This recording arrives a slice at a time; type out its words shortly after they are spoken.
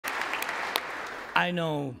I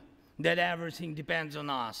know that everything depends on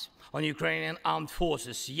us, on Ukrainian armed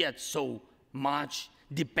forces, yet so much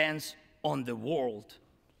depends on the world.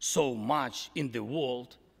 So much in the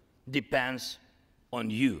world depends on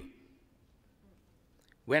you.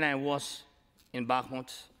 When I was in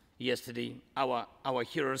Bakhmut yesterday, our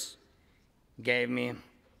heroes gave me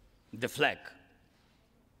the flag,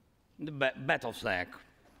 the battle flag,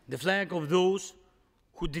 the flag of those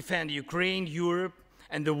who defend Ukraine, Europe,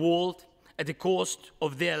 and the world at the cost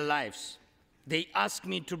of their lives. They asked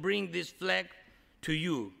me to bring this flag to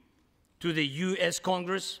you, to the US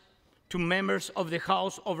Congress, to members of the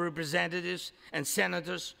House of Representatives and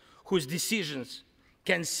senators whose decisions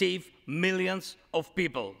can save millions of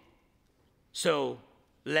people. So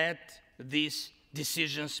let these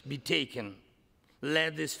decisions be taken.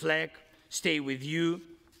 Let this flag stay with you,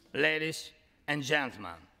 ladies and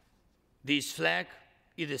gentlemen. This flag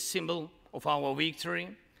is a symbol of our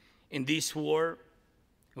victory. In this war,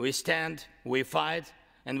 we stand, we fight,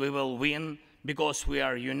 and we will win because we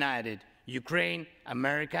are united, Ukraine,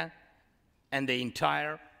 America, and the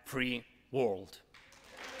entire free world.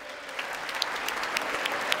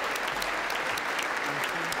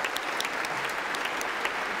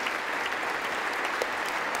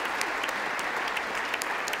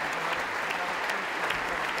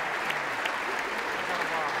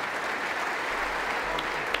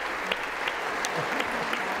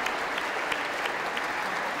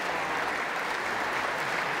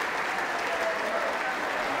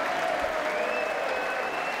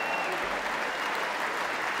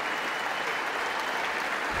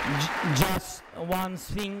 Just one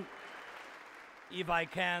thing, if I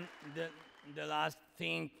can, the last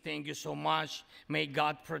thing, thank you so much. May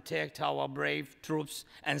God protect our brave troops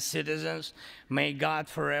and citizens. May God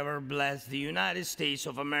forever bless the United States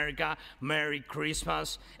of America. Merry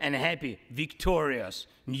Christmas and happy, victorious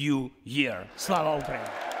New Year. Slava Ukraini!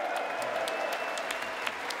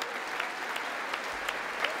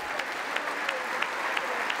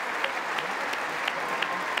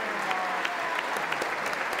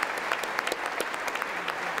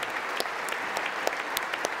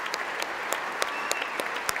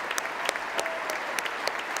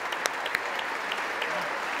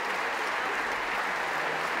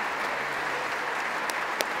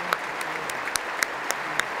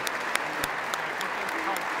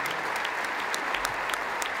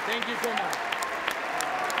 Thank you so much.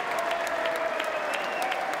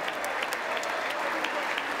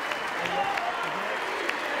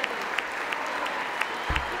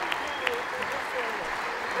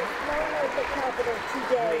 The capital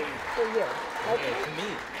today for you. Okay. To me.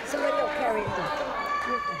 Somebody will carry it.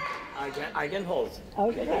 I can hold.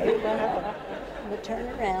 Okay. We'll turn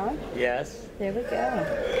around. Yes. There we go.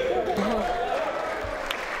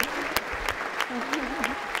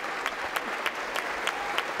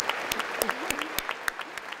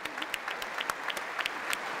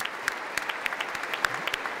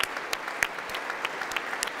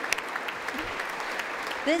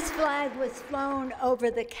 This flag was flown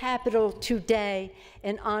over the Capitol today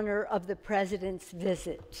in honor of the President's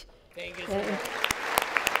visit. Thank you so much.